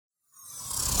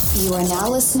You are now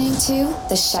listening to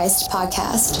the Scheist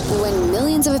Podcast, when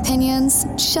millions of opinions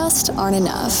just aren't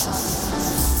enough.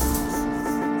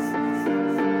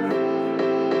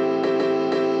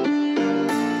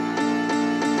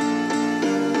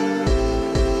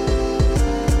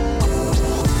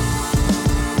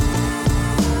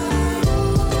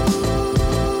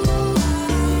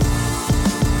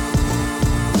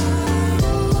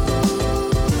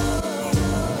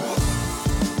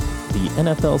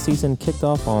 NFL season kicked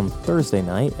off on Thursday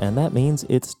night, and that means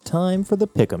it's time for the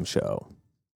Pick'em Show.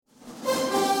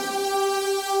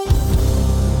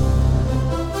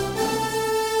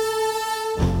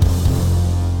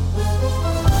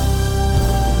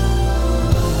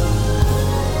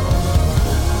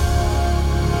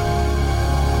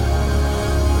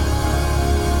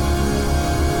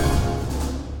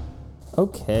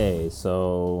 Okay,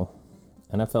 so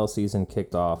NFL season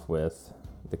kicked off with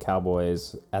the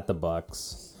Cowboys at the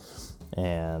Bucks,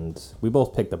 and we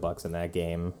both picked the Bucks in that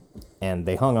game, and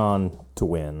they hung on to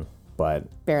win, but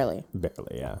barely,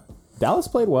 yeah. Dallas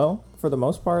played well for the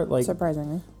most part. Like,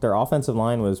 surprisingly, their offensive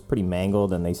line was pretty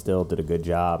mangled, and they still did a good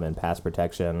job in pass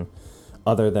protection,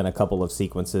 other than a couple of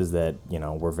sequences that, you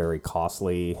know, were very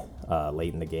costly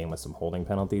late in the game with some holding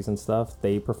penalties and stuff.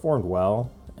 They performed well,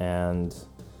 and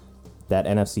that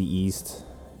NFC East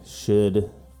should,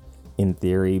 in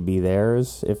theory, be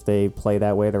theirs if they play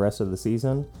that way the rest of the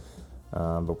season.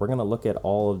 But we're going to look at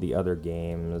all of the other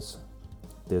games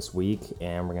this week,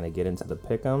 and we're going to get into the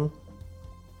pick'em.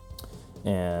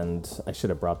 And I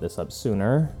should have brought this up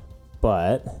sooner,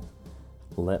 but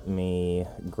let me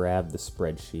grab the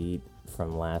spreadsheet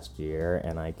from last year,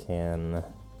 and I can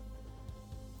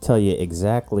tell you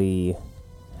exactly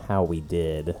how we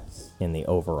did in the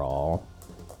overall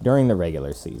during the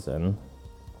regular season.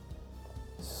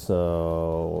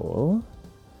 So,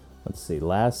 let's see.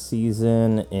 Last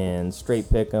season in straight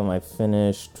pick'em, I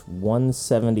finished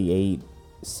 178,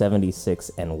 76,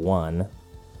 and 1.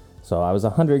 So I was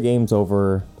 100 games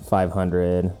over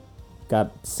 500.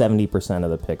 Got 70% of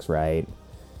the picks right.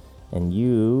 And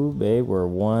you, babe, were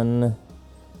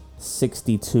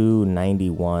 162,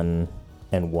 91,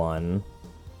 and 1.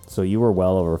 So you were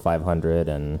well over 500,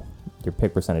 and your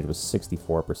pick percentage was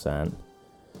 64%.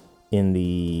 In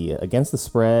the against the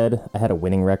spread, I had a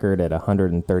winning record at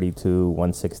 132,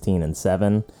 116, and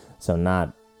 7. So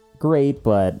not great,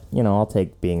 but, you know, I'll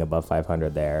take being above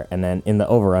 500 there. And then in the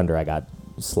over-under, I got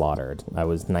slaughtered. I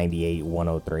was 98,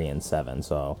 103, and 7.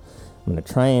 So I'm going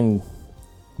to try and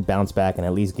bounce back and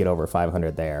at least get over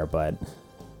 500 there. But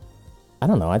I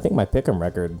don't know. I think my pick'em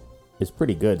record is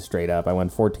pretty good straight up. I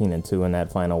went 14-2 in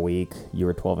that final week. You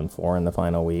were 12-4 in the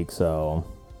final week, so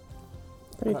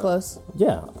pretty close.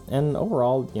 Yeah, and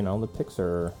overall, you know, the picks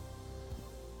are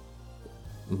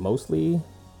mostly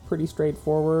pretty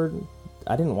straightforward.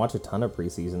 I didn't watch a ton of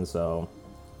preseason, so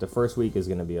the first week is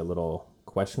going to be a little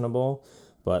questionable.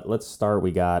 But let's start.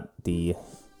 We got the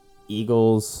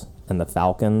Eagles and the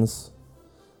Falcons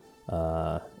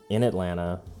in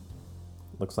Atlanta.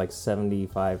 Looks like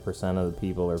 75% of the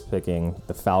people are picking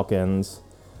the Falcons,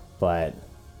 but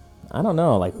I don't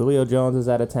know, like Julio Jones is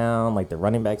out of town, like the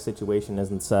running back situation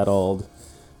isn't settled.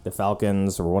 The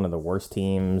Falcons were one of the worst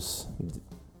teams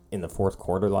in the fourth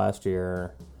quarter last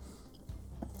year.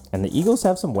 And the Eagles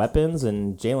have some weapons,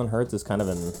 and Jalen Hurts is kind of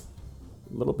a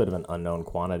little bit of an unknown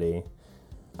quantity.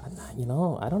 I don't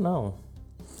know. I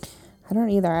don't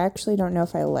either. I actually don't know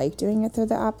if I like doing it through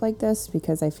the app like this,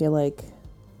 because I feel like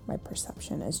my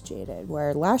perception is jaded.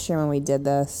 Where last year when we did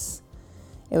this,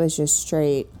 it was just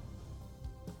straight,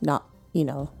 not,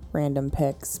 random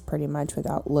picks pretty much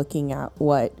without looking at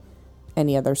what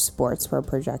any other sports were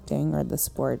projecting or the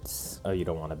sports. Oh, you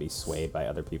don't want to be swayed by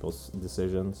other people's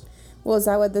decisions? Well, is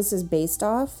that what this is based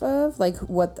off of? Like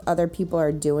what other people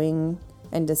are doing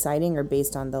and deciding, or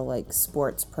based on the like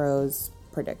sports pros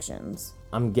predictions?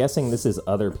 I'm guessing this is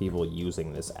other people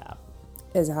using this app.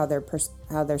 Is how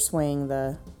they're swaying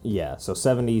the... Yeah, so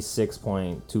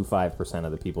 76.25%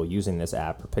 of the people using this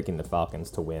app are picking the Falcons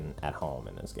to win at home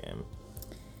in this game.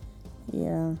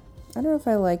 Yeah. I don't know if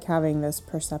I like having this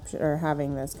perception, or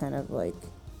having this kind of like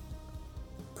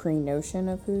pre-notion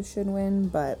of who should win,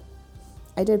 but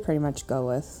I did pretty much go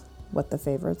with what the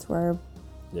favorites were.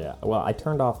 Yeah, well, I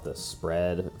turned off the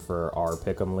spread for our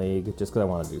Pick'em League just because I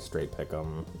want to do straight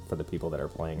Pick'em for the people that are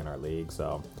playing in our league,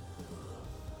 so...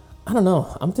 I don't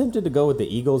know. I'm tempted to go with the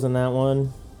Eagles in that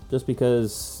one just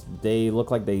because they look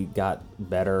like they got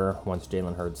better once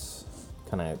Jalen Hurts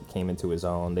kind of came into his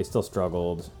own. They still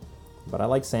struggled, but I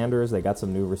like Sanders. They got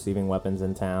some new receiving weapons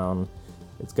in town.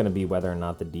 It's going to be whether or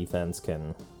not the defense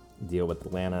can deal with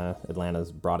Atlanta.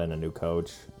 Atlanta's brought in a new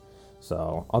coach.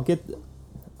 So I'll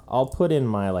I'll put in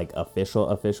my like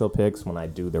official picks when I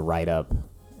do the write-up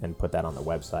and put that on the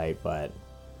website, but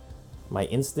my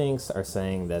instincts are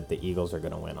saying that the Eagles are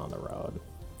going to win on the road.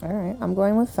 All right. I'm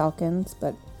going with Falcons,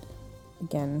 but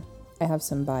again, I have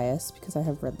some bias because I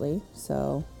have Ridley,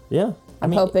 so yeah.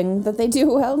 I'm hoping that they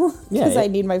do well because yeah, I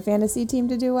need my fantasy team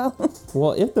to do well.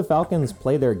 Well, if the Falcons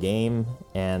play their game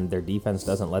and their defense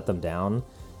doesn't let them down,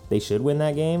 they should win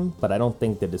that game, but I don't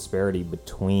think the disparity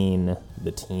between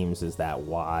the teams is that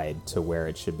wide to where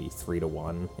it should be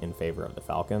 3-1 in favor of the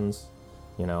Falcons.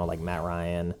 You know, like Matt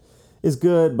Ryan is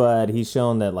good, but he's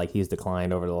shown that like he's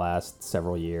declined over the last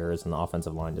several years, and the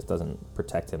offensive line just doesn't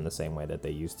protect him the same way that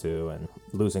they used to. And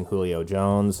losing Julio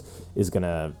Jones is going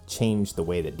to change the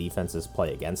way that defenses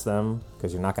play against them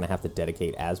because you're not going to have to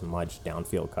dedicate as much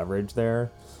downfield coverage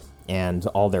there. And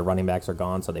all their running backs are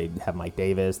gone, so they have Mike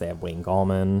Davis, they have Wayne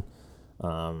Gallman.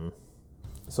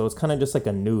 So it's kind of just like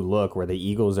a new look where the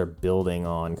Eagles are building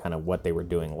on kind of what they were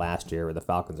doing last year, where the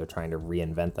Falcons are trying to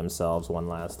reinvent themselves one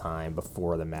last time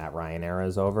before the Matt Ryan era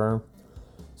is over.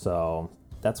 So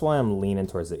that's why I'm leaning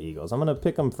towards the Eagles. I'm going to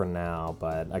pick them for now,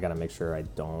 but I got to make sure I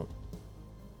don't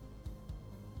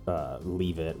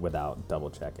leave it without double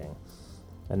checking.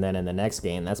 And then in the next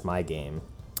game, that's my game.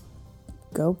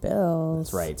 Go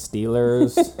Bills. That's right.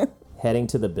 Steelers heading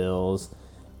to the Bills.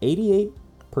 88%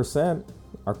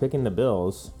 are picking the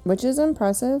Bills. Which is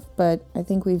impressive, but I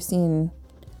think we've seen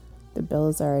the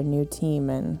Bills are a new team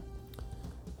and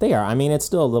they are. I mean, it's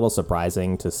still a little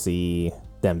surprising to see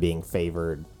them being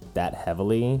favored that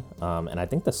heavily. And I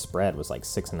think the spread was like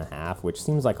 6.5, which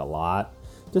seems like a lot.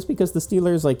 Just because the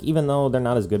Steelers, like, even though they're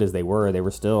not as good as they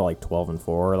were still like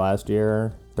 12-4 last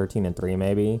year, 13-3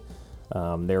 maybe.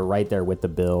 They were right there with the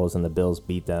Bills, and the Bills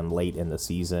beat them late in the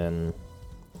season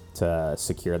to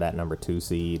secure that number 2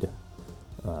 seed.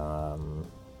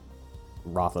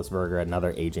 Roethlisberger,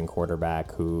 another aging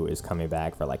quarterback who is coming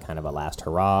back for like kind of a last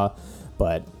hurrah,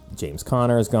 but James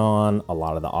Conner is gone. A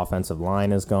lot of the offensive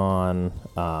line is gone.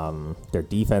 Their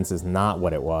defense is not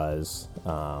what it was.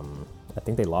 I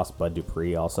think they lost Bud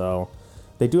Dupree also.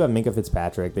 They do have Minkah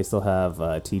Fitzpatrick. They still have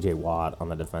TJ Watt on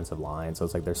the defensive line, so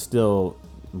it's like they're still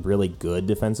really good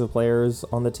defensive players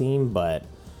on the team, but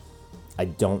I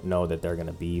don't know that they're going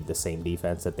to be the same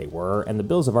defense that they were. And the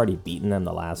Bills have already beaten them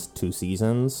the last 2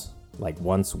 seasons, like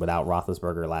once without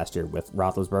Roethlisberger, last year with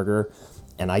Roethlisberger.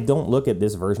 And I don't look at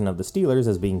this version of the Steelers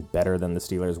as being better than the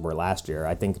Steelers were last year.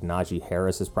 I think Najee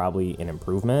Harris is probably an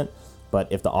improvement, but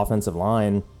if the offensive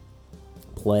line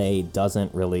play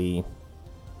doesn't really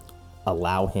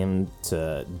allow him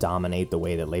to dominate the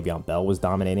way that Le'Veon Bell was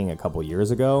dominating a couple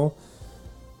years ago,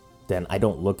 then I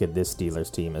don't look at this Steelers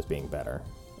team as being better.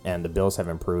 And the Bills have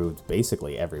improved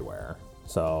basically everywhere.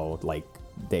 So, like,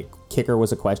 the kicker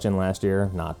was a question last year,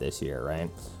 not this year, right?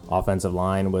 Offensive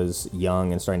line was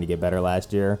young and starting to get better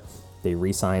last year. They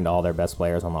re-signed all their best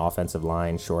players on the offensive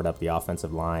line, shored up the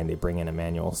offensive line. They bring in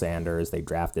Emmanuel Sanders. They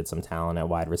drafted some talent at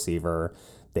wide receiver.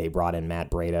 They brought in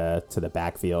Matt Breida to the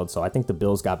backfield. So I think the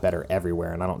Bills got better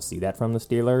everywhere, and I don't see that from the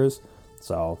Steelers.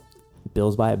 So,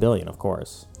 Bills by $1 billion, of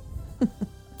course.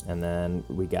 And then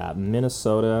we got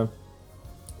Minnesota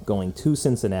going to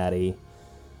Cincinnati.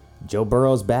 Joe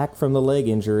Burrow's back from the leg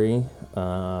injury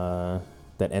that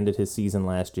ended his season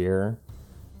last year.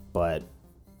 But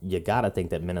you got to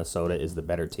think that Minnesota is the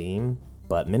better team.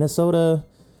 But Minnesota,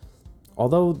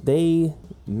 although they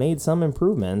made some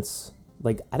improvements,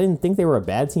 like, I didn't think they were a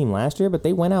bad team last year, but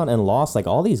they went out and lost like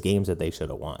all these games that they should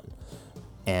have won.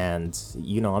 And,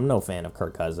 you know, I'm no fan of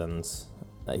Kirk Cousins.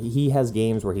 He has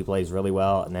games where he plays really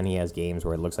well, and then he has games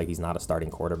where it looks like he's not a starting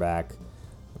quarterback.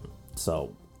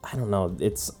 So, I don't know.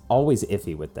 It's always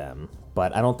iffy with them.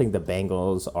 But I don't think the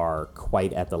Bengals are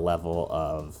quite at the level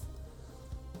of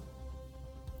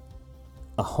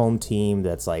a home team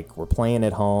that's like, we're playing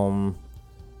at home.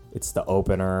 It's the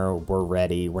opener. We're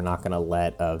ready. We're not going to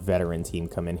let a veteran team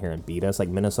come in here and beat us. Like,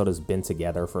 Minnesota's been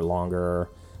together for longer.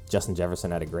 Justin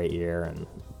Jefferson had a great year, and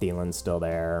Thielen's still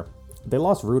there. They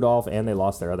lost Rudolph, and they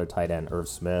lost their other tight end, Irv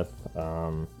Smith,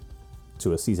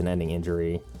 to a season-ending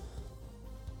injury.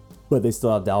 But they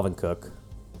still have Dalvin Cook.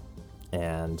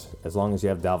 And as long as you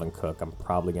have Dalvin Cook, I'm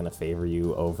probably going to favor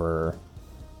you over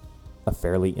a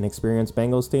fairly inexperienced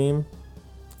Bengals team.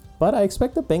 But I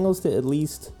expect the Bengals to at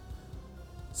least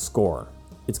score.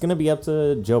 It's going to be up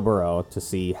to Joe Burrow to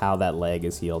see how that leg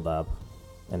is healed up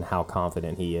and how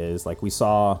confident he is. Like we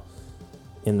saw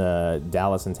in the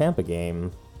Dallas and Tampa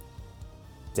game,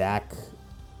 Dak,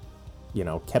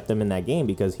 kept them in that game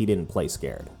because he didn't play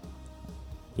scared.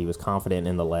 He was confident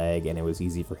in the leg, and it was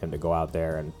easy for him to go out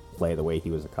there and play the way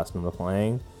he was accustomed to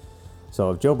playing.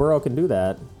 So if Joe Burrow can do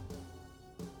that,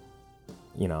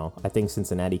 I think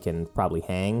Cincinnati can probably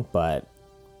hang, but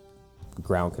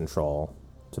ground control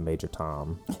to Major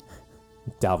Tom.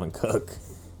 Dalvin Cook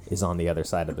is on the other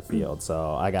side of the field,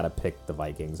 so I got to pick the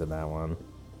Vikings in that one.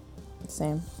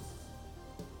 Same.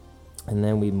 And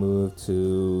then we move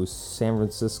to San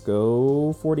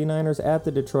Francisco 49ers at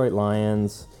the Detroit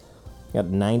Lions. Got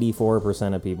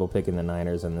 94% of people picking the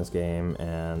Niners in this game,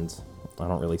 and I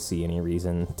don't really see any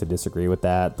reason to disagree with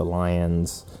that. The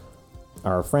Lions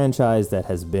are a franchise that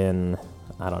has been,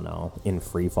 in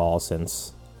free fall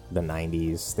since the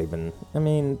 90s.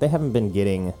 They haven't been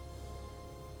getting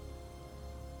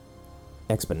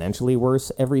exponentially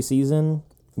worse every season,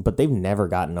 but they've never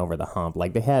gotten over the hump.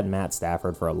 Like, they had Matt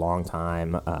Stafford for a long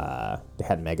time. They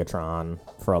had Megatron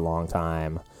for a long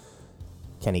time.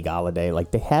 Kenny Galladay.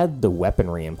 Like, they had the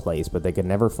weaponry in place, but they could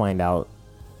never find out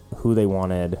who they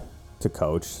wanted to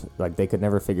coach. Like, they could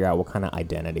never figure out what kind of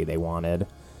identity they wanted.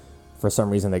 For some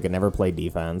reason, they could never play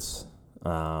defense.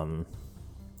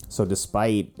 So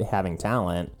despite having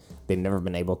talent, they've never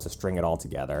been able to string it all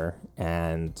together.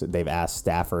 And they've asked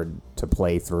Stafford to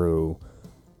play through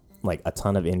like a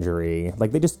ton of injury.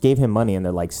 Like, they just gave him money and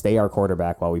they're like, stay our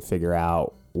quarterback while we figure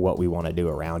out what we want to do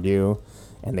around you.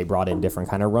 And they brought in different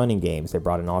kind of running games. They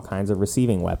brought in all kinds of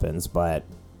receiving weapons, but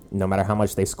no matter how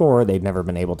much they score, they've never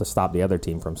been able to stop the other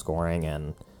team from scoring.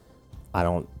 And I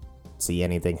don't see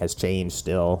anything has changed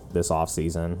still this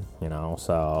offseason,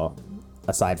 so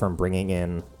aside from bringing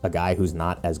in a guy who's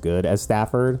not as good as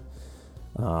Stafford,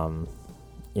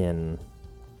 in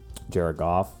Jared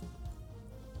Goff,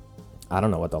 I don't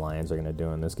know what the Lions are going to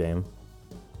do in this game,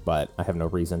 but I have no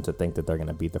reason to think that they're going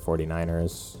to beat the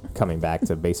 49ers coming back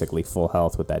to basically full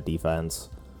health with that defense.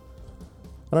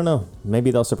 I don't know. Maybe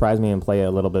they'll surprise me and play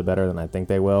a little bit better than I think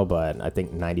they will, but I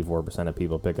think 94% of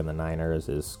people picking the Niners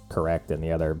is correct, and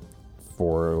the other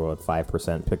 4 or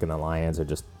 5% picking the Lions are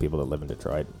just people that live in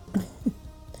Detroit.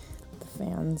 The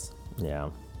fans. Yeah.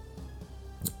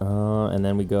 And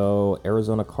then we go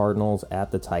Arizona Cardinals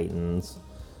at the Titans.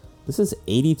 This is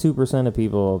 82% of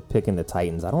people picking the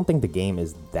Titans. I don't think the game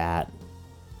is that.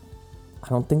 I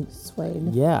don't think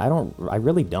swayed. Yeah, I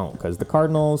really don't, because the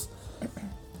Cardinals,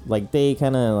 like, they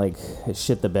kind of like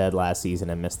shit the bed last season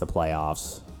and missed the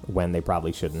playoffs when they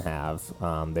probably shouldn't have.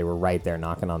 They were right there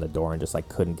knocking on the door and just like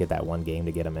couldn't get that one game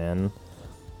to get them in.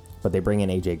 But they bring in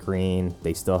AJ Green.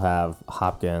 They still have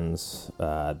Hopkins.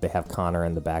 They have Connor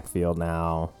in the backfield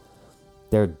now.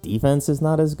 Their defense is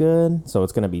not as good, so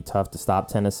it's going to be tough to stop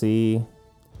Tennessee.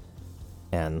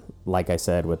 And like I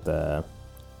said with the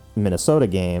Minnesota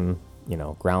game,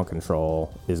 ground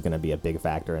control is going to be a big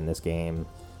factor in this game.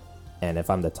 And if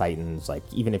I'm the Titans, like,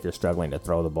 even if you're struggling to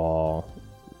throw the ball,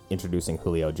 introducing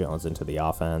Julio Jones into the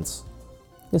offense,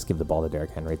 just give the ball to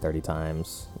Derrick Henry 30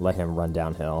 times. Let him run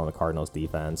downhill on the Cardinals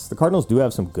defense. The Cardinals do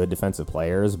have some good defensive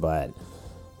players, but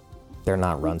they're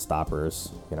not run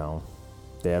stoppers,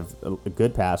 They have a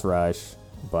good pass rush,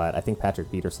 but I think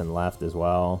Patrick Peterson left as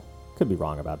well. Could be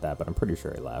wrong about that, but I'm pretty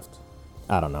sure he left.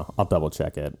 I don't know. I'll double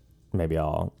check it. Maybe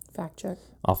I'll fact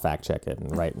check it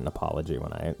and write an apology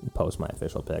when I post my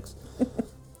official picks.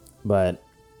 But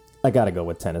I got to go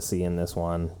with Tennessee in this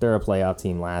one. They're a playoff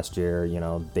team last year.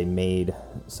 They made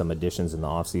some additions in the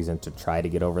offseason to try to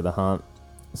get over the hump.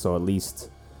 So at least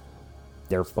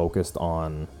they're focused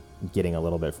on getting a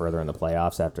little bit further in the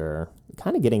playoffs after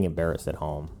kind of getting embarrassed at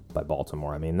home by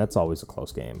Baltimore. I mean, that's always a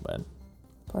close game, but...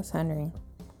 Plus Henry.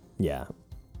 Yeah,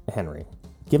 Henry.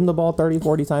 Give him the ball 30,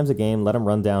 40 times a game, let him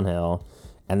run downhill,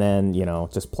 and then,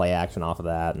 just play action off of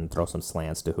that and throw some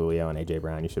slants to Julio and A.J.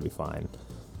 Brown. You should be fine.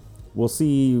 We'll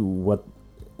see what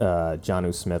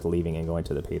Jonnu Smith leaving and going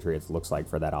to the Patriots looks like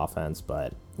for that offense,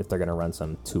 but if they're going to run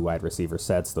some 2 wide receiver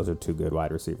sets, those are 2 good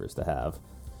wide receivers to have.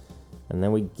 And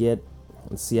then we get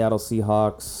Seattle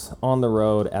Seahawks on the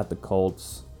road at the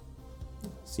Colts.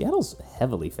 Seattle's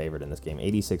heavily favored in this game.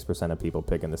 86% of people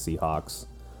picking the Seahawks.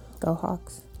 Go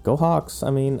Hawks. Go Hawks.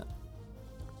 I mean,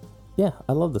 yeah,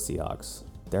 I love the Seahawks.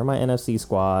 They're my NFC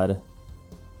squad.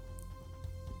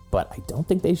 But I don't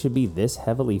think they should be this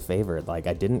heavily favored. Like,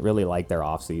 I didn't really like their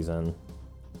offseason.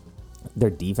 Their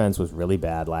defense was really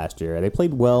bad last year. They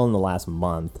played well in the last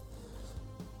month,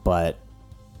 but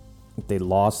they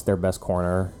lost their best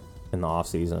corner in the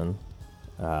offseason.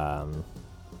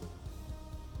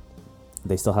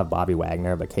 They still have Bobby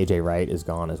Wagner, but KJ Wright is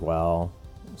gone as well.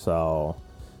 So,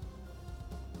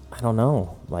 I don't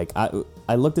know. Like,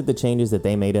 I looked at the changes that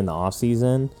they made in the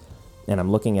offseason, and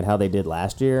I'm looking at how they did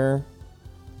last year.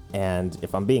 And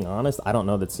if I'm being honest, I don't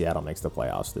know that Seattle makes the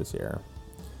playoffs this year.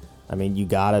 I mean, you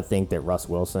got to think that Russ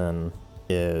Wilson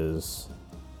is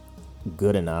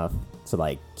good enough to,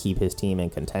 like, keep his team in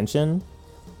contention.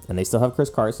 And they still have Chris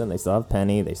Carson. They still have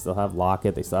Penny. They still have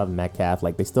Lockett. They still have Metcalf.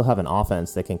 Like, they still have an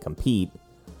offense that can compete.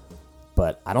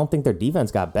 But I don't think their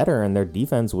defense got better, and their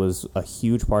defense was a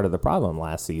huge part of the problem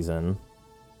last season.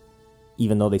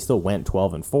 Even though they still went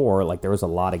 12-4, like, there was a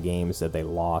lot of games that they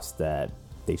lost that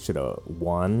they should have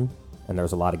won, and there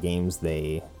was a lot of games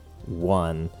they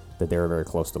won that they were very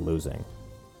close to losing.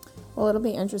 Well, it'll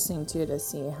be interesting, too, to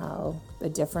see how the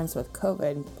difference with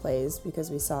COVID plays,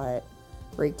 because we saw it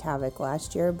wreaked havoc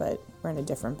last year, but we're in a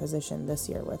different position this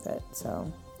year with it,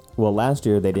 so... Well, last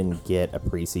year they didn't get a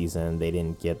preseason. They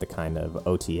didn't get the kind of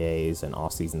OTAs and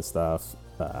off-season stuff.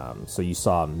 So you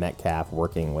saw Metcalf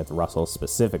working with Russell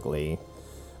specifically,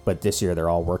 but this year they're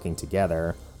all working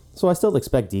together. So I still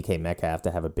expect DK Metcalf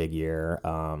to have a big year.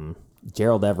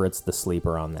 Gerald Everett's the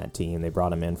sleeper on that team. They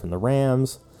brought him in from the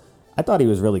Rams. I thought he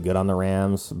was really good on the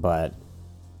Rams, but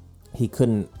he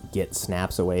couldn't get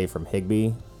snaps away from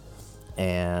Higbee.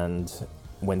 And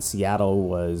when Seattle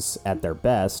was at their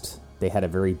best, they had a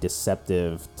very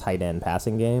deceptive tight end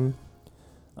passing game.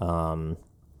 And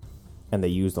they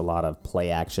used a lot of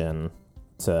play action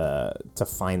to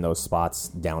find those spots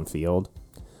downfield.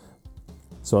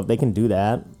 So if they can do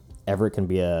that, Everett can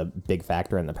be a big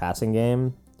factor in the passing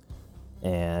game.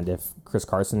 And if Chris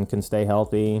Carson can stay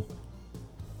healthy,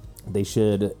 they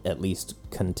should at least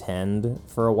contend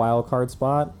for a wild card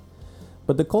spot.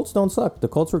 But the Colts don't suck. The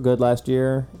Colts were good last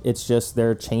year. It's just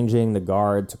they're changing the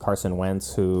guard to Carson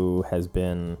Wentz, who has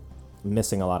been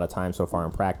missing a lot of time so far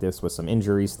in practice with some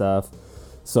injury stuff.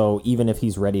 So even if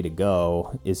he's ready to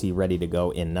go, is he ready to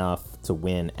go enough to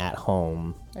win at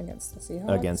home Against the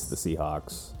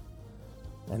Seahawks?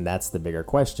 And that's the bigger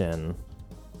question.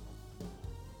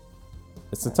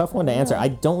 It's a tough one to answer. I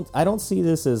don't see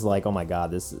this as like, oh my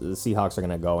God, the Seahawks are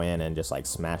going to go in and just like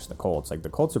smash the Colts. Like, the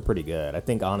Colts are pretty good. I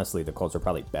think honestly the Colts are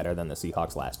probably better than the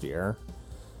Seahawks last year.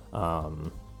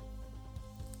 And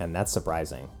that's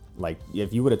surprising. Like,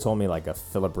 if you would have told me like a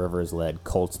Phillip Rivers led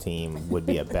Colts team would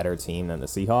be a better team than the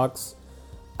Seahawks,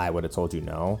 I would have told you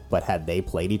no. But had they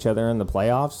played each other in the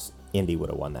playoffs, Indy would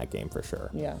have won that game for sure.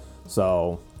 Yeah.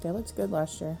 So they looked good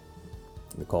last year.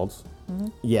 The Colts? Mm-hmm.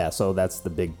 Yeah, so that's the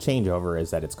big changeover,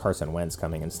 is that it's Carson Wentz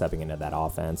coming and stepping into that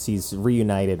offense. He's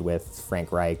reunited with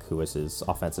Frank Reich, who was his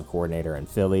offensive coordinator in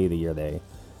Philly the year they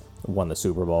won the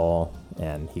Super Bowl,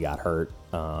 and he got hurt.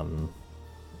 Oh,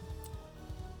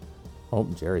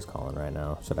 Jerry's calling right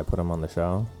now. Should I put him on the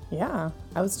show? Yeah,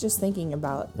 I was just thinking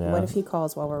about what if he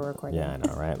calls while we're recording. Yeah, I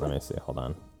know, right? Let me see. Hold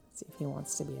on. See if he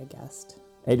wants to be a guest.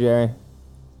 Hey, Jerry.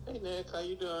 Hey, Nick. How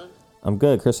you doing? I'm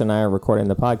good. Chris and I are recording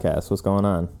the podcast. What's going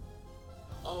on?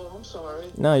 Oh, I'm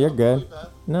sorry. No, you're good.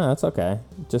 No, that's okay.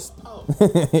 Just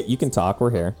you can talk.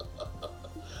 We're here.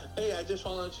 Hey, I just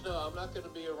want to let you know I'm not going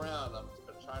to be around. I'm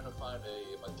trying to find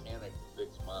a mechanic to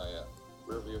fix my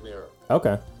rearview mirror.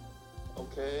 Okay.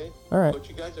 Okay. All right. But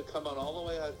you guys are coming all the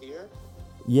way out here?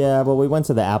 Yeah, well, we went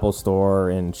to the Apple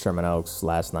store in Sherman Oaks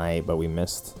last night, but we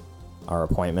missed our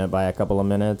appointment by a couple of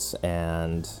minutes,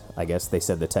 and I guess they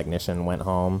said the technician went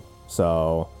home.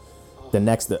 So the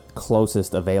next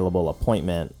closest available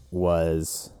appointment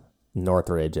was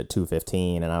Northridge at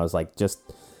 2:15, and I was like, just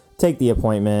take the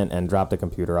appointment and drop the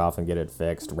computer off and get it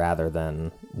fixed rather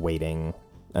than waiting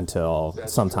until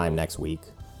sometime next week.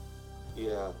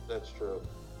 Yeah, that's true.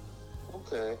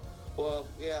 Okay. Well,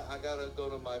 yeah, I got to go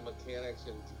to my mechanics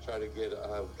and try to get,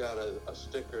 I've got a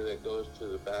sticker that goes to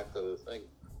the back of the thing.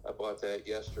 I bought that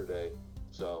yesterday,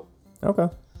 so. Okay.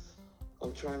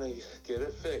 I'm trying to get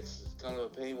it fixed. It's kind of a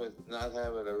pain with not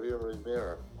having a rear view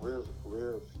mirror.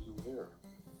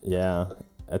 Yeah,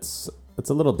 it's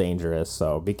a little dangerous,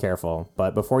 so be careful.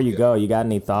 But before you go, you got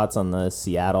any thoughts on the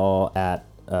Seattle at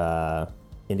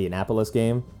Indianapolis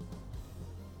game?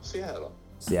 Seattle.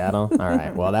 All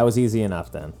right. Well, that was easy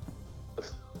enough then.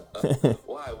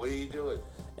 Why? What are you doing?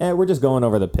 And we're just going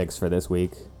over the picks for this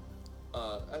week.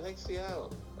 I think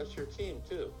Seattle. That's your team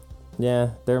too.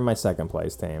 Yeah, they're my second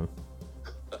place team.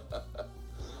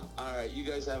 All right, you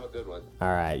guys have a good one. All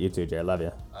right, you too, Jared. Love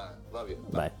you. Love you.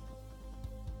 Bye.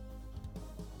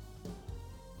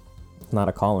 It's not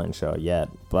a call-in show yet,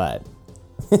 but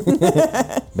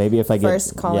maybe if I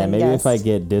get if I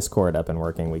get Discord up and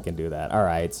working, we can do that. All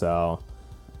right, so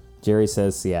Jerry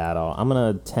says Seattle. I'm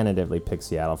gonna tentatively pick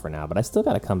Seattle for now, but I still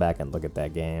got to come back and look at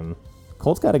that game.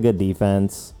 Colts got a good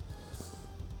defense.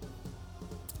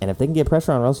 And if they can get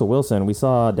pressure on Russell Wilson, we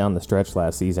saw down the stretch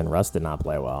last season, Russ did not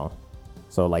play well.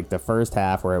 So, like, the first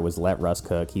half where it was let Russ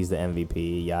cook, he's the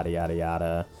MVP, yada, yada,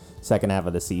 yada. Second half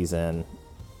of the season,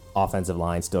 offensive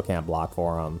line still can't block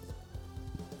for him.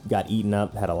 Got eaten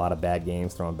up, had a lot of bad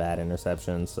games, throwing bad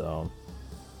interceptions. So,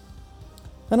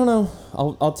 I don't know.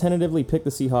 I'll tentatively pick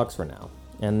the Seahawks for now.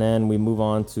 And then we move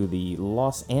on to the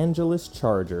Los Angeles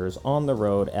Chargers on the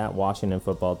road at Washington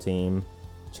football team.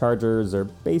 Chargers are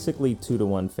basically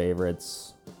 2-1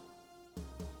 favorites.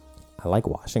 I like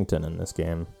Washington in this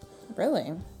game.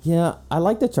 Really? Yeah, I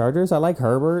like the Chargers. I like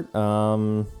Herbert.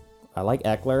 I like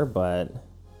Eckler, but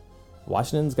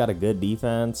Washington's got a good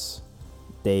defense.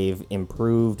 They've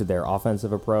improved their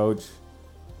offensive approach.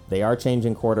 They are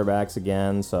changing quarterbacks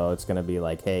again, so it's going to be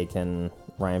like, hey, can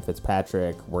Ryan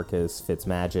Fitzpatrick work his Fitz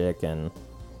magic and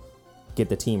get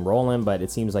the team rolling? But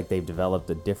it seems like they've developed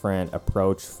a different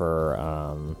approach for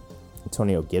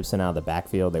Antonio Gibson out of the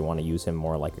backfield. They want to use him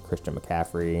more like a Christian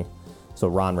McCaffrey. So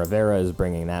Ron Rivera is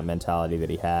bringing that mentality that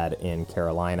he had in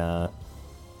Carolina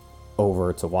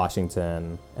over to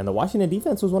Washington. And the Washington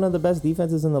defense was one of the best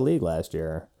defenses in the league last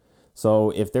year.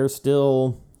 So if they're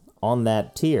still on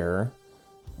that tier,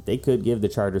 they could give the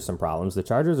Chargers some problems. The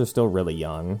Chargers are still really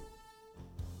young.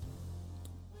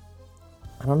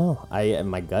 I don't know.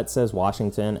 My gut says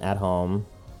Washington at home.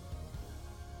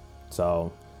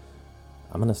 So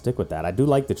I'm going to stick with that. I do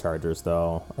like the Chargers,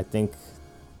 though. I think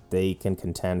they can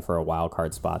contend for a wild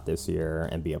card spot this year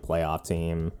and be a playoff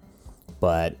team.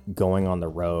 But going on the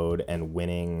road and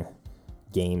winning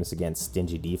games against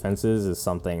stingy defenses is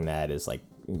something that is like,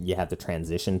 you have to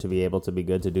transition to be able to be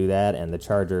good to do that. And the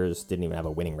Chargers didn't even have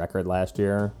a winning record last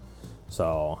year.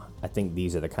 So I think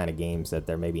these are the kind of games that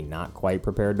they're maybe not quite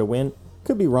prepared to win.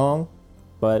 Could be wrong,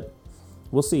 but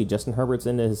we'll see. Justin Herbert's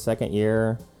into his second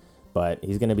year, but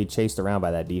he's going to be chased around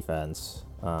by that defense.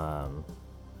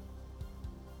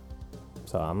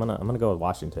 So I'm gonna go with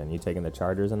Washington. You taking the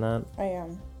Chargers in that? I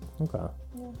am. Okay.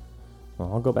 Yeah.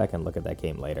 Well, I'll go back and look at that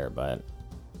game later, but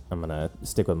I'm gonna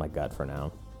stick with my gut for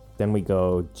now. Then we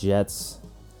go Jets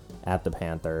at the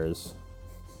Panthers.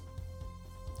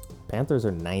 Panthers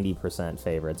are 90%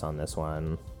 favorites on this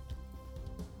one,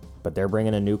 but they're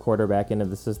bringing a new quarterback into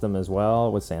the system as well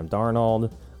with Sam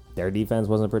Darnold. Their defense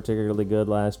wasn't particularly good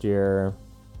last year,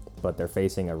 but they're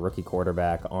facing a rookie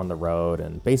quarterback on the road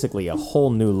and basically a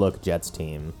whole new look Jets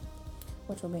team.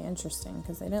 Which will be interesting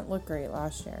because they didn't look great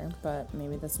last year, but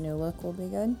maybe this new look will be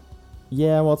good.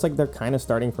 Yeah, well, it's like they're kind of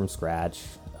starting from scratch.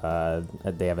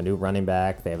 They have a new running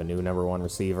back. They have a new number one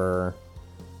receiver.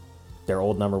 Their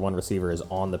old number one receiver is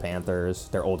on the Panthers.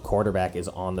 Their old quarterback is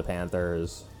on the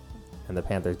Panthers. And the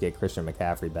Panthers get Christian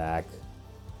McCaffrey back.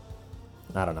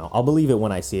 I don't know. I'll believe it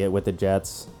when I see it with the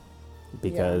Jets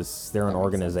because they're an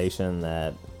organization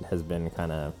that has been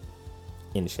kind of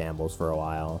in shambles for a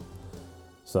while.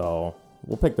 So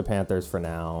we'll pick the Panthers for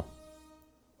now.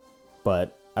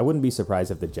 But I wouldn't be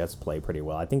surprised if the Jets play pretty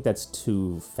well. I think that's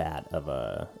too fat of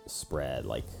a spread.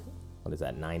 Like, what is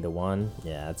that, 9-1?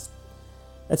 Yeah,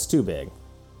 that's too big.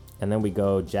 And then we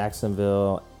go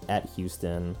Jacksonville at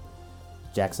Houston.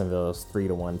 Jacksonville's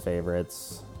 3-1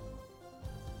 favorites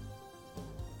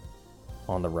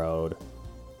on the road.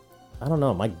 I don't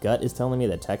know. My gut is telling me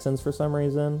the Texans for some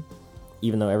reason,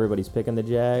 even though everybody's picking the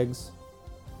Jags.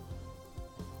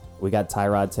 We got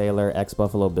Tyrod Taylor,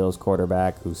 ex-Buffalo Bills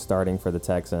quarterback, who's starting for the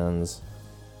Texans.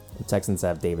 The Texans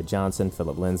have David Johnson,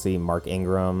 Phillip Lindsay, Mark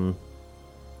Ingram.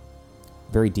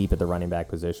 Very deep at the running back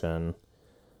position.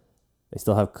 They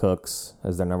still have Cooks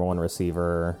as their number one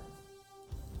receiver.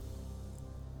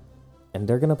 And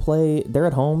they're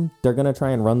at home. They're going to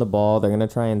try and run the ball. They're going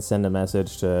to try and send a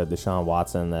message to Deshaun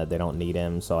Watson that they don't need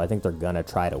him. So I think they're going to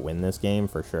try to win this game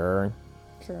for sure.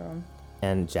 True.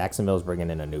 And Jacksonville's bringing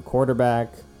in a new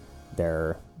quarterback.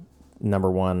 Their number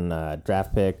one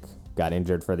draft pick got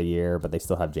injured for the year, but they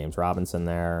still have James Robinson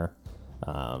there.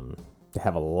 They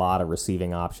have a lot of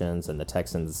receiving options, and the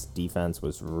Texans' defense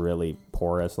was really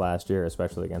porous last year,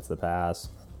 especially against the pass.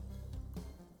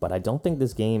 But I don't think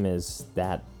this game is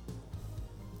that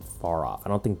far off. I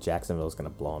don't think Jacksonville's going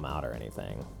to blow them out or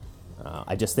anything.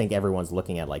 I just think everyone's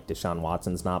looking at, like, Deshaun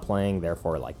Watson's not playing,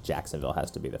 therefore, like, Jacksonville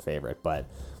has to be the favorite. But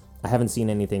I haven't seen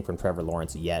anything from Trevor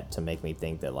Lawrence yet to make me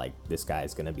think that, like, this guy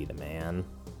is going to be the man.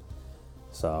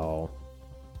 So,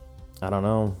 I don't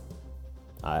know.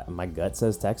 My gut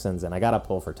says Texans, and I got to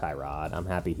pull for Tyrod. I'm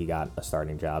happy he got a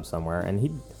starting job somewhere. And he,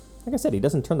 like I said, he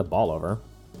doesn't turn the ball over.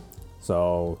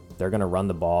 So, they're going to run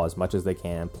the ball as much as they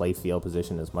can, play field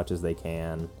position as much as they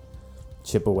can,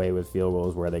 chip away with field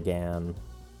goals where they can.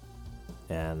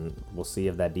 And we'll see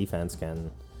if that defense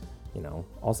can, you know,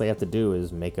 all they have to do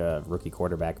is make a rookie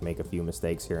quarterback make a few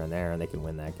mistakes here and there, and they can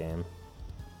win that game.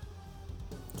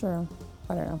 True.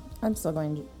 I don't know. I'm still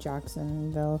going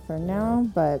Jacksonville for now,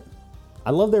 but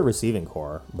I love their receiving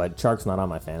core, but Chark's not on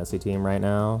my fantasy team right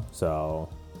now, so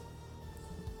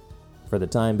for the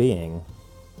time being,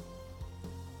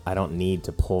 I don't need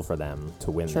to pull for them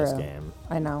to win this game.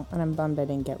 I know, and I'm bummed I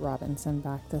didn't get Robinson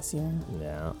back this year.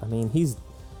 Yeah, I mean, he's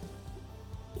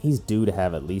due to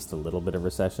have at least a little bit of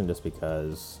recession just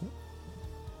because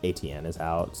ATN is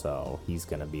out, so he's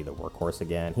going to be the workhorse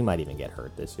again. He might even get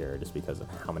hurt this year just because of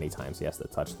how many times he has to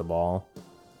touch the ball.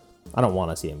 I don't want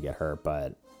to see him get hurt,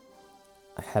 but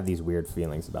I have these weird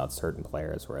feelings about certain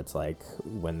players where it's like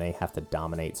when they have to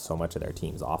dominate so much of their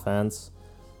team's offense.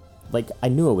 Like, I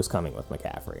knew it was coming with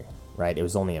McCaffrey, right? It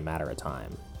was only a matter of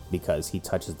time because he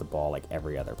touches the ball like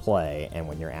every other play, and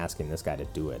when you're asking this guy to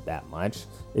do it that much,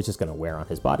 it's just going to wear on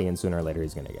his body, and sooner or later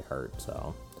he's going to get hurt.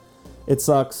 So it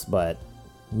sucks, but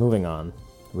moving on.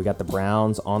 We got the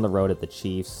Browns on the road at the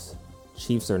Chiefs.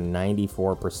 Chiefs are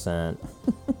 94%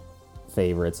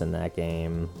 favorites in that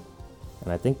game.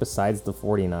 And I think besides the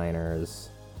 49ers,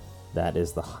 that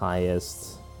is the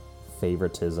highest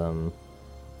favoritism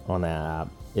on that app.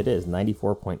 It is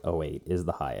 94.08 is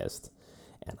the highest.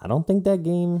 And I don't think that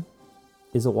game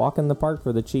is a walk in the park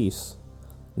for the Chiefs.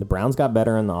 The Browns got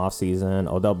better in the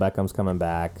offseason. Odell Beckham's coming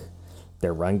back.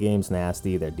 Their run game's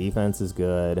nasty. Their defense is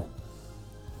good.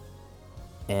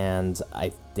 And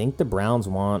I think the Browns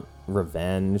want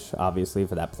revenge, obviously,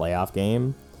 for that playoff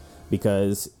game.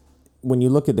 Because when you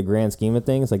look at the grand scheme of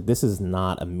things, like, this is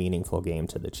not a meaningful game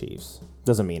to the Chiefs.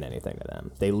 Doesn't mean anything to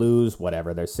them. They lose,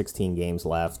 whatever. There's 16 games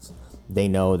left. They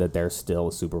know that they're still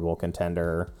a Super Bowl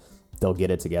contender. They'll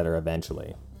get it together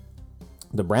eventually.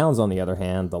 The Browns, on the other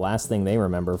hand, the last thing they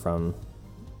remember from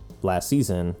last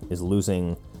season is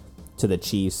losing to the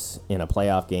Chiefs in a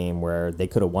playoff game where they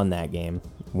could have won that game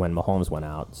when Mahomes went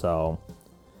out. So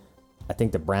I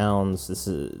think the Browns,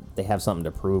 they have something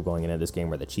to prove going into this game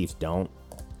where the Chiefs don't.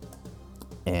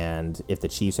 And if the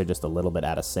Chiefs are just a little bit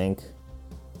out of sync,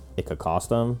 it could cost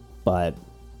them. But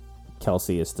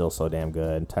Kelsey is still so damn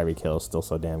good. Tyreek Hill is still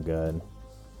so damn good.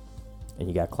 And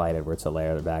you got Clyde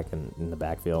Edwards-Helaire back in the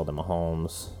backfield, and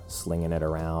Mahomes slinging it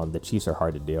around. The Chiefs are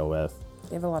hard to deal with.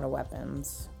 They have a lot of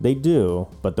weapons. They do,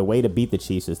 but the way to beat the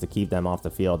Chiefs is to keep them off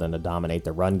the field and to dominate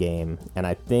the run game. And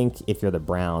I think if you're the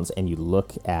Browns and you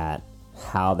look at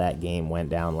how that game went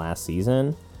down last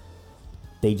season,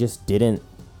 they just didn't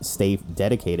stay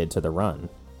dedicated to the run.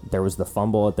 There was the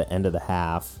fumble at the end of the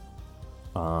half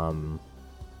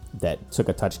that took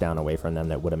a touchdown away from them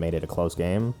that would have made it a close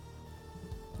game.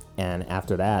 And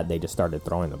after that, they just started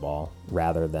throwing the ball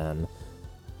rather than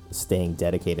staying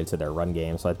dedicated to their run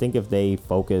game. So I think if they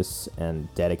focus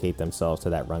and dedicate themselves to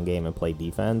that run game and play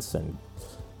defense, and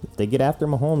if they get after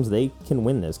Mahomes, they can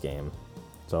win this game.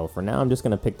 So for now, I'm just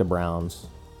going to pick the Browns.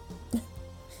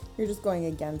 You're just going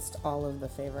against all of the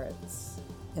favorites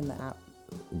in the app.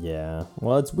 Yeah.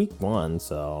 Well, it's week 1,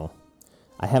 so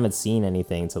I haven't seen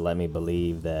anything to let me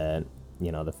believe that,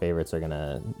 you know, the favorites are going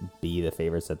to be the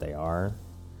favorites that they are.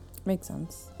 Makes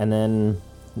sense. And then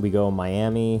we go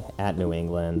Miami at New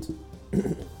England.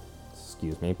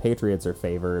 Excuse me. Patriots are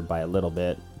favored by a little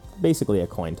bit. Basically a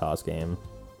coin toss game.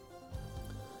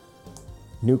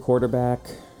 New quarterback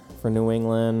for New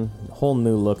England. Whole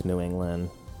new look New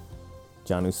England.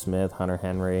 Jonnu Smith, Hunter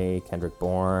Henry, Kendrick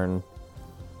Bourne.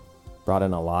 Brought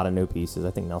in a lot of new pieces.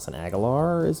 I think Nelson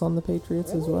Aguilar is on the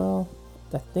Patriots as well.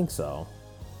 I think so.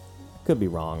 Could be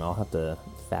wrong. I'll have to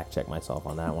fact check myself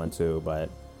on that one too, but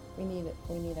We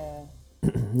need a...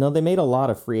 No, they made a lot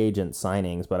of free agent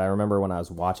signings, but I remember when I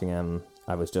was watching them,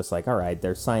 I was just like, all right,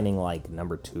 they're signing like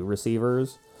number 2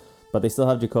 receivers, but they still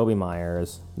have Jacoby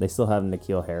Myers. They still have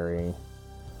N'Keal Harry.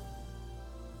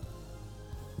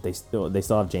 They still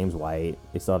have James White.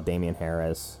 They still have Damian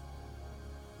Harris.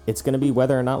 It's going to be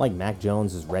whether or not like Mac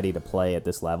Jones is ready to play at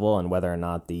this level, and whether or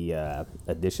not the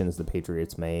additions the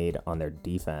Patriots made on their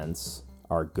defense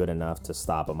are good enough to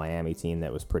stop a Miami team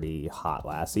that was pretty hot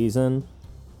last season.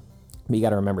 But you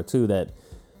got to remember, too, that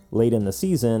late in the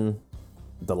season,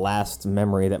 the last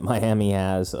memory that Miami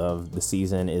has of the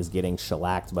season is getting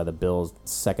shellacked by the Bills'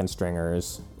 second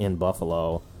stringers in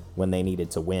Buffalo when they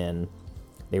needed to win.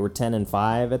 They were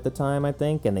 10-5 at the time, I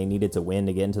think, and they needed to win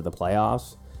to get into the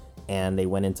playoffs. And they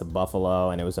went into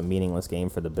Buffalo, and it was a meaningless game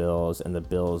for the Bills, and the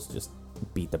Bills just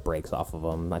beat the brakes off of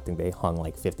them. I think they hung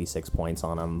like 56 points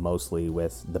on them, mostly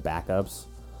with the backups.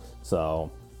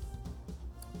 So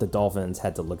the Dolphins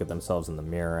had to look at themselves in the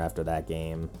mirror after that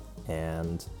game,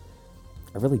 and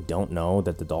I really don't know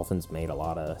that the Dolphins made a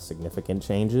lot of significant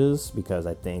changes because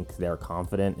I think they're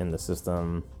confident in the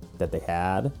system that they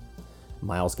had.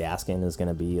 Myles Gaskin is going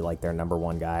to be like their number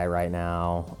 1 guy right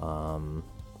now.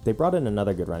 They brought in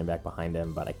another good running back behind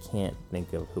him, but I can't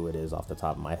think of who it is off the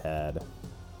top of my head.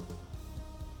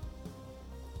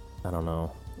 I don't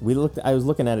know. I was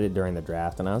looking at it during the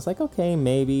draft, and I was like, okay,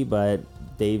 maybe, but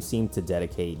they've seemed to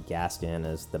dedicate Gaskin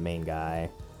as the main guy.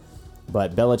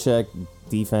 But Belichick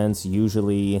defense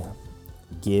usually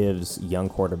gives young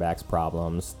quarterbacks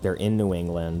problems. They're in New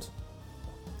England.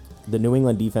 The New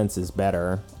England defense is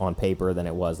better on paper than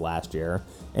it was last year.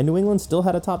 And New England still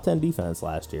had a top 10 defense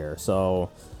last year.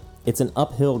 So it's an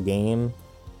uphill game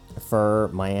for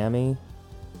Miami.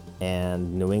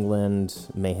 And New England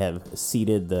may have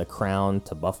ceded the crown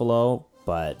to Buffalo,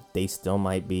 but they still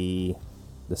might be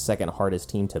the second hardest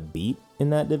team to beat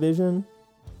in that division,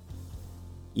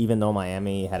 even though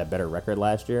Miami had a better record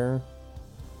last year.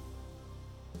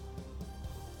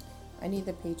 I need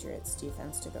the Patriots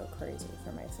defense to go crazy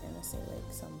for my fantasy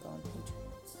league, so I'm going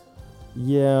Patriots.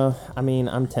 Yeah, I mean,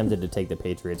 I'm tempted to take the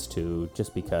Patriots too,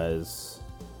 just because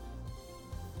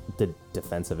the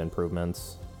defensive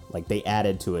improvements. Like, they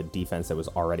added to a defense that was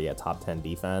already a top 10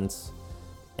 defense,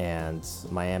 and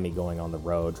Miami going on the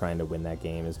road trying to win that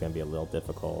game is going to be a little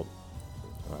difficult.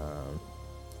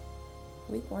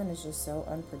 Week 1 is just so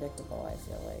unpredictable, I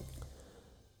feel like.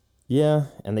 Yeah,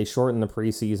 and they shortened the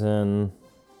preseason,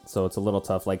 so it's a little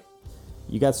tough. Like,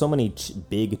 you got so many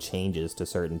big changes to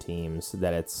certain teams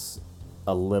that it's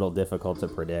a little difficult to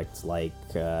predict. Like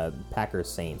Packers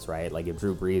Saints, right? Like, if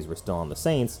Drew Brees were still on the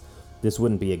Saints, this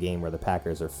wouldn't be a game where the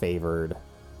Packers are favored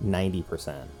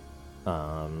 90%.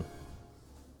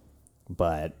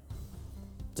 But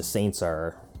the Saints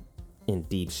are in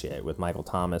deep shit with Michael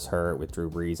Thomas hurt, with Drew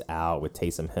Brees out, with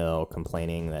Taysom Hill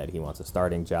complaining that he wants a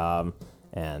starting job,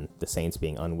 and the Saints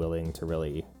being unwilling to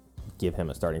really give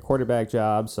him a starting quarterback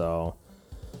job. So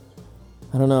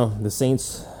I don't know. The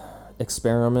Saints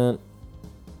experiment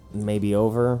may be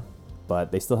over,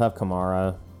 but they still have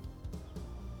Kamara.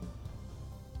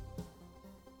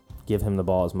 Give him the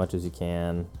ball as much as you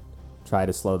can. Try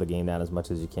to slow the game down as much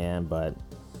as you can, but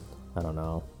I don't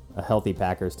know. A healthy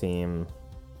Packers team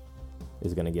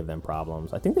is going to give them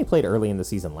problems. I think they played early in the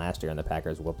season last year, and the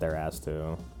Packers whooped their ass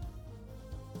too.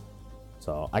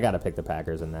 So I got to pick the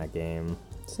Packers in that game.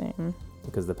 Same.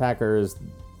 Because the Packers,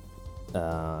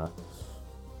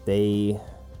 they,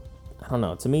 I don't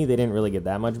know. To me, they didn't really get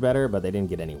that much better, but they didn't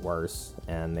get any worse.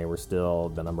 And they were still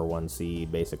the number 1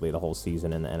 seed basically the whole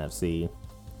season in the NFC.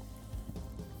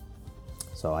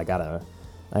 So I gotta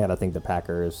think the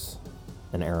Packers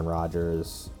and Aaron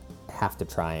Rodgers have to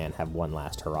try and have one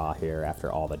last hurrah here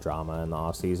after all the drama in the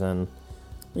offseason.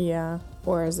 Yeah.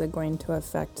 Or is it going to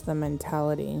affect the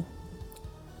mentality?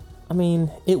 I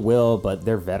mean, it will, but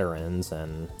they're veterans,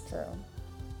 and True.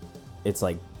 it's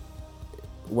like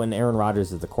when Aaron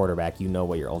Rodgers is the quarterback, you know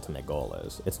what your ultimate goal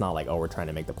is. It's not like, oh, we're trying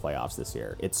to make the playoffs this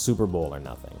year. It's Super Bowl or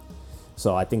nothing.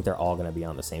 So I think they're all going to be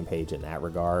on the same page in that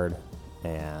regard.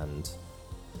 And,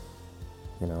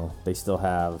 you know, they still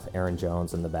have Aaron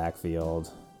Jones in the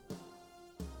backfield,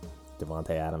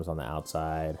 Devontae Adams on the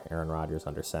outside, Aaron Rodgers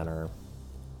under center.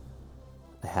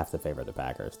 I have to favor the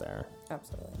Packers there.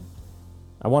 Absolutely.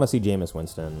 I want to see Jameis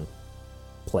Winston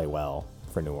play well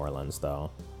for New Orleans,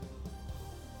 though.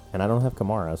 And I don't have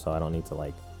Kamara, so I don't need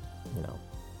to,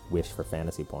 wish for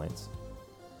fantasy points.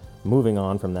 Moving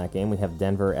on from that game, we have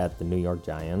Denver at the New York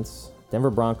Giants.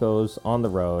 Denver Broncos on the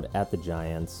road at the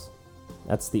Giants.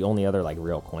 That's the only other,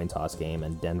 real coin toss game,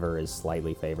 and Denver is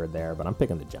slightly favored there, but I'm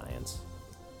picking the Giants.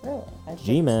 Really? I picked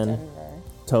G-Man, Denver.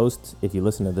 Toast, if you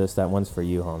listen to this, that one's for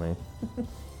you, homie.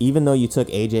 Even though you took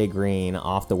A.J. Green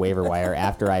off the waiver wire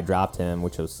after I dropped him,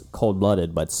 which was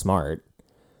cold-blooded but smart,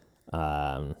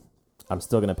 I'm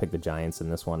still going to pick the Giants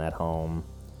in this one at home.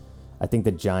 I think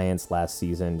the Giants last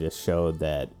season just showed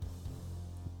that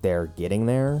they're getting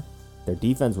there. Their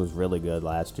defense was really good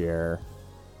last year.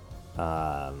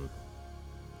 Saquon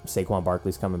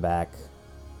Barkley's coming back.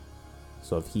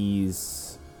 So if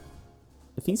he's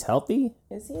healthy...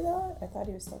 Is he though? I thought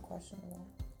he was still questionable.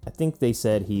 I think they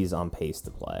said he's on pace to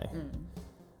play.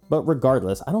 But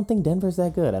regardless, I don't think Denver's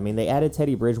that good. I mean, they added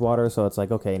Teddy Bridgewater, so it's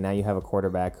like, okay, now you have a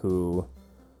quarterback who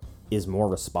is more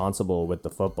responsible with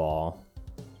the football.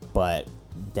 But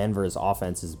Denver's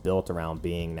offense is built around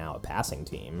being now a passing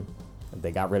team.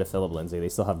 They got rid of Phillip Lindsay. They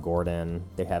still have Gordon.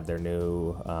 They have their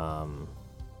new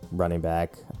running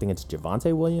back. I think it's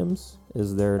Javonte Williams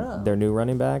is their new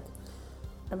running back.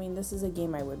 I mean, this is a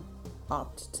game I would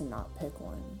opt to not pick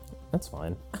one. That's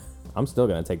fine. I'm still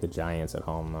going to take the Giants at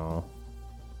home, though.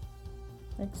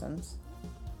 Makes sense.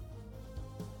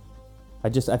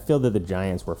 I feel that the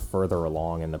Giants were further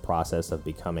along in the process of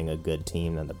becoming a good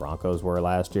team than the Broncos were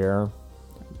last year.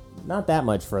 Not that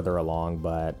much further along,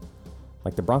 but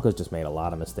the Broncos just made a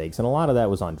lot of mistakes, and a lot of that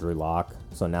was on Drew Lock.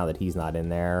 So now that he's not in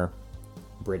there,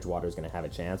 Bridgewater's going to have a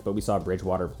chance. But we saw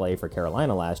Bridgewater play for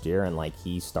Carolina last year, and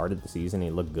he started the season, he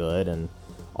looked good, and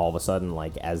all of a sudden,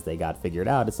 like, as they got figured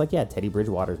out, it's like, yeah, Teddy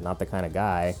Bridgewater's not the kind of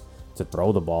guy to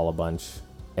throw the ball a bunch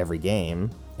every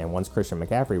game. And once Christian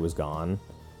McCaffrey was gone,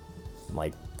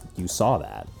 like, you saw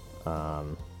that.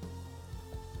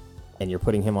 And you're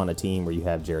putting him on a team where you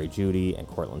have Jerry Jeudy and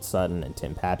Cortland Sutton and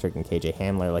Tim Patrick and KJ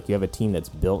Hamler. Like, you have a team that's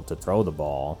built to throw the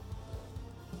ball.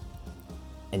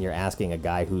 And you're asking a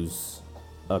guy who's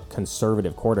a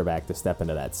conservative quarterback to step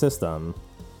into that system.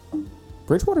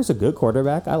 Bridgewater's a good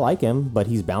quarterback. I like him, but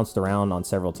he's bounced around on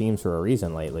several teams for a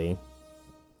reason lately.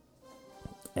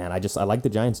 And I like the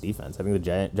Giants' defense. I think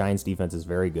the Giants' defense is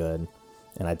very good,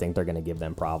 and I think they're going to give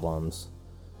them problems.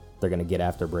 They're going to get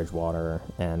after Bridgewater,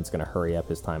 and it's going to hurry up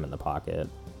his time in the pocket.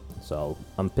 So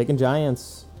I'm picking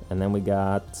Giants, and then we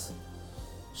got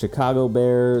Chicago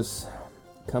Bears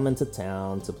coming to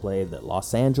town to play the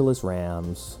Los Angeles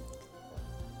Rams.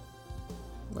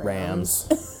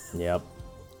 Yep.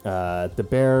 The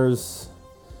Bears,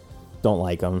 don't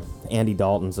like him. Andy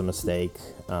Dalton's a mistake.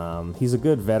 He's a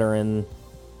good veteran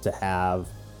to have.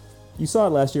 You saw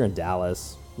it last year in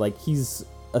Dallas. Like, he's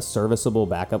a serviceable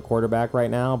backup quarterback right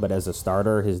now, but as a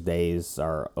starter, his days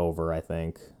are over, I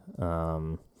think.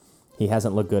 He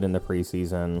hasn't looked good in the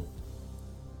preseason.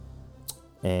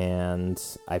 And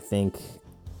I think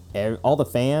all the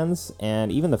fans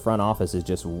and even the front office is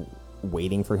just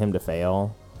waiting for him to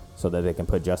fail so that they can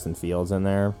put Justin Fields in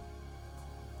there.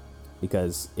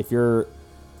 Because if you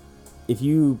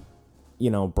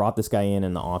brought this guy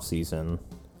in the offseason,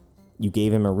 you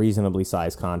gave him a reasonably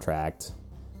sized contract,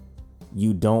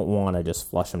 you don't want to just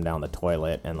flush him down the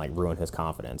toilet and, like, ruin his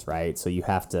confidence, right? So you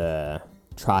have to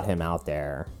trot him out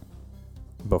there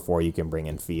before you can bring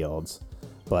in Fields.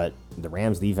 But the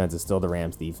Rams defense is still the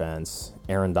Rams defense.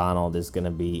 Aaron Donald is going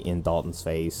to be in Dalton's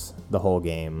face the whole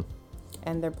game.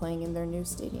 And they're playing in their new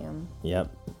stadium. Yep.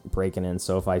 Breaking in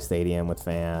SoFi Stadium with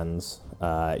fans.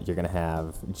 You're going to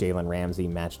have Jalen Ramsey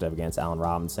matched up against Allen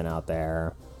Robinson out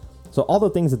there. So all the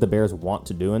things that the Bears want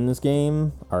to do in this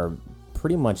game are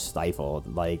pretty much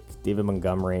stifled. Like, David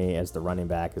Montgomery as the running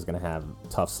back is going to have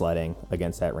tough sledding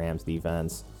against that Rams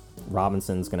defense.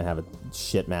 Robinson's going to have a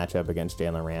shit matchup against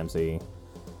Jalen Ramsey.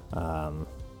 And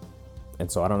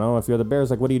so I don't know, if you're the Bears,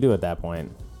 like, what do you do at that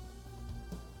point?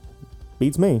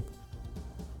 Beats me.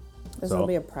 This will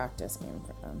be a practice game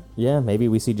for them. Yeah, maybe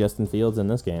we see Justin Fields in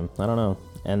this game. I don't know.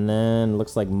 And then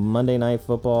looks like Monday Night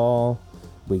Football,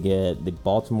 we get the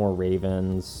Baltimore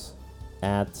Ravens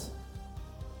at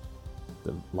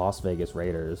the Las Vegas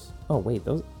Raiders. Oh, wait,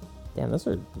 those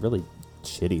are really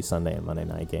shitty Sunday and Monday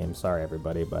night games. Sorry,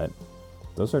 everybody, but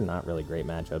those are not really great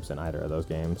matchups in either of those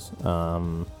games.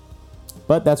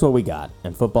 But that's what we got.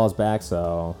 And football's back,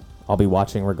 so I'll be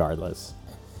watching regardless.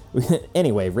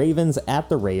 Anyway, Ravens at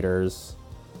the Raiders.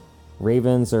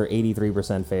 Ravens are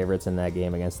 83% favorites in that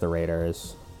game against the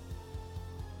Raiders.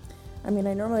 I mean,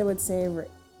 I normally would say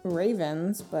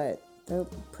Ravens, but they're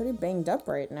pretty banged up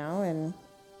right now, and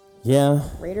yeah,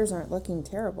 Raiders aren't looking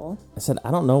terrible. I said,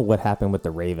 I don't know what happened with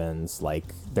the Ravens. Like,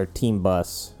 their team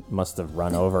bus must have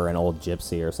run over an old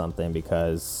gypsy or something,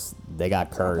 because they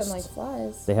got cursed. Like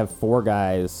flies. They have 4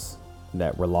 guys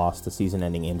that were lost to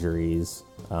season-ending injuries.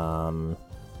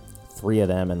 3 of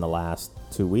them in the last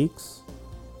 2 weeks.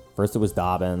 First it was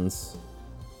Dobbins,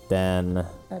 then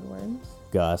Edwards,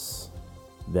 Gus,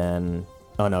 then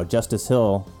Justice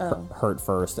Hill hurt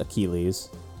first, Achilles,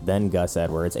 then Gus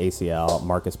Edwards, ACL,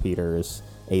 Marcus Peters,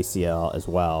 ACL as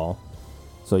well.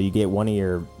 So you get one of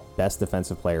your best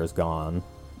defensive players gone,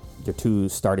 your 2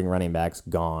 starting running backs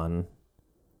gone.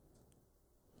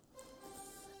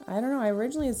 I don't know. I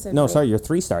originally said your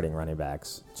 3 starting running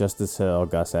backs: Justice Hill,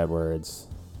 Gus Edwards,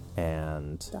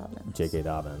 and J.K.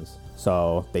 Dobbins.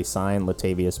 So they signed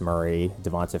Latavius Murray,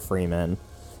 Devonta Freeman,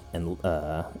 and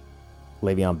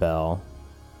Le'Veon Bell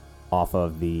off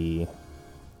of the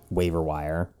waiver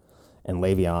wire. And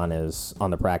Le'Veon is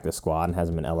on the practice squad and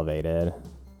hasn't been elevated.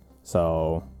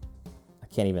 So I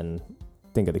can't even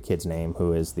think of the kid's name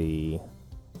who is the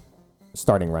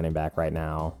starting running back right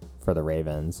now for the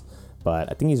Ravens. But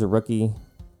I think he's a rookie,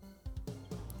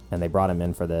 and they brought him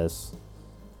in for this.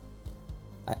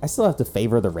 I still have to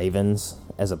favor the Ravens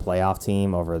as a playoff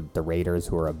team over the Raiders,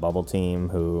 who are a bubble team,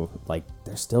 who, like,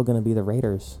 they're still going to be the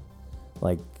Raiders.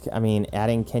 Like, I mean,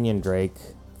 adding Kenyon Drake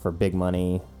for big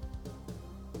money,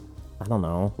 I don't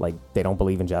know. Like, they don't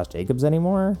believe in Josh Jacobs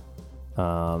anymore.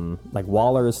 Like,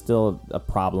 Waller is still a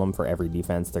problem for every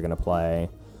defense they're going to play.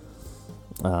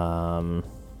 And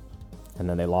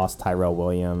then they lost Tyrell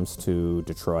Williams to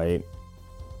Detroit.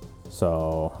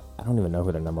 So I don't even know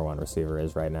who their number 1 receiver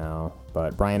is right now.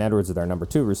 But Bryan Edwards is their number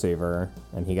 2 receiver,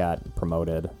 and he got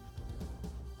promoted.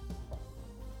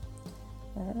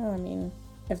 I don't know. I mean,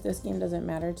 If this game doesn't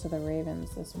matter to the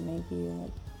Ravens, this may be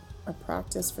like a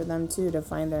practice for them too to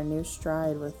find their new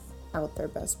stride without their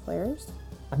best players.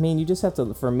 I mean, you just have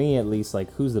to, for me at least, like,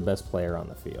 who's the best player on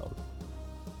the field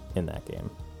in that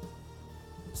game?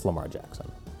 It's Lamar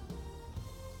Jackson.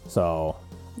 So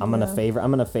I'm gonna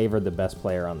favor the best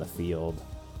player on the field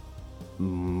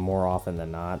more often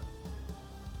than not.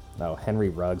 Oh, Henry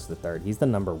Ruggs III. He's the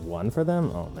number 1 for them?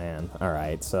 Oh, man. All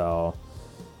right, so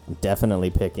I'm definitely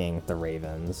picking the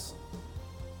Ravens.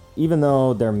 Even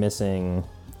though they're missing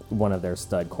one of their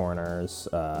stud corners,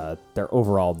 their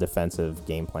overall defensive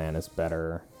game plan is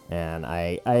better. And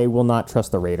I will not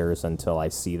trust the Raiders until I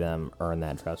see them earn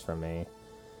that trust from me.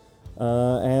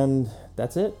 And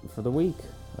that's it for the week.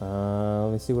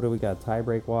 Let me see, what do we got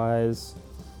tiebreak-wise?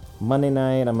 Monday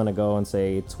night, I'm going to go and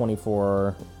say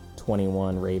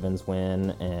 24-21 Ravens win,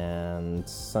 and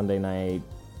Sunday night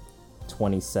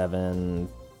 27-14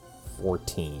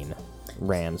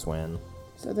 Rams win.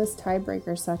 So this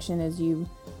tiebreaker section is you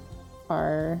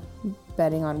are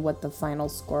betting on what the final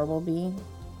score will be,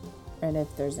 and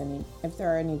if there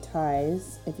are any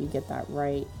ties, if you get that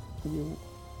right, you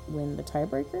win the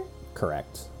tiebreaker?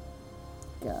 Correct.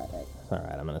 Got it. All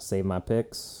right, I'm going to save my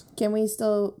picks. Can we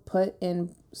still put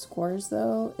in scores,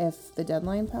 though, if the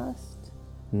deadline passed?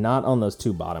 Not on those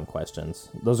 2 bottom questions.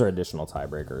 Those are additional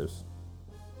tiebreakers.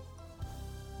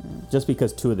 Just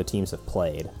because 2 of the teams have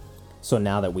played. So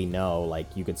now that we know, like,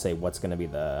 you could say what's going to be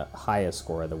the highest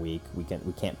score of the week, we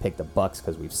can't pick the Bucks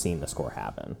because we've seen the score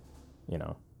happen, you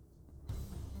know.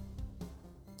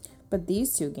 But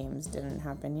these 2 games didn't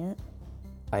happen yet.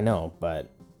 I know,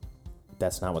 but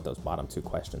that's not what those bottom 2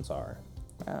 questions are.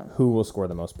 Oh. Who will score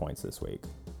the most points this week?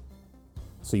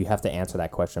 So you have to answer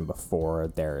that question before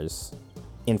there's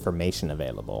information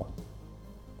available,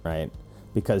 right?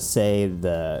 Because say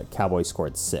the Cowboys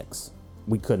scored 6,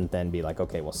 we couldn't then be like,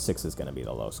 okay, well, 6 is going to be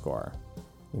the low score.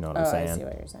 You know what I'm saying? I see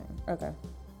what you're saying. Okay.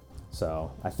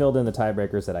 So I filled in the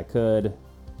tiebreakers that I could.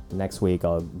 Next week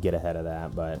I'll get ahead of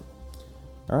that, but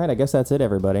all right, I guess that's it,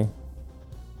 everybody.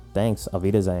 Thanks. Auf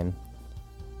Wiedersehen.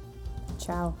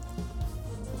 Ciao.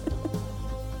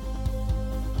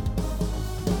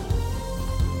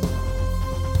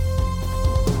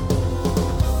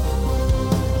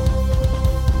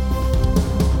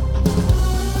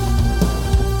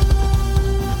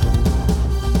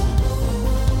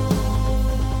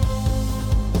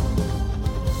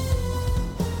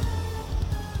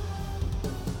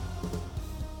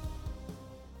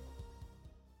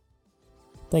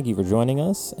 Thank you for joining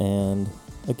us, and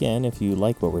again, if you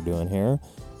like what we're doing here,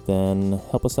 then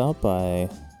help us out by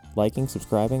liking,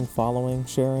 subscribing, following,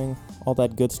 sharing, all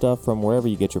that good stuff from wherever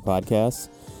you get your podcasts.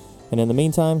 And in the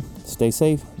meantime, stay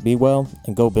safe, be well,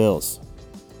 and go Bills.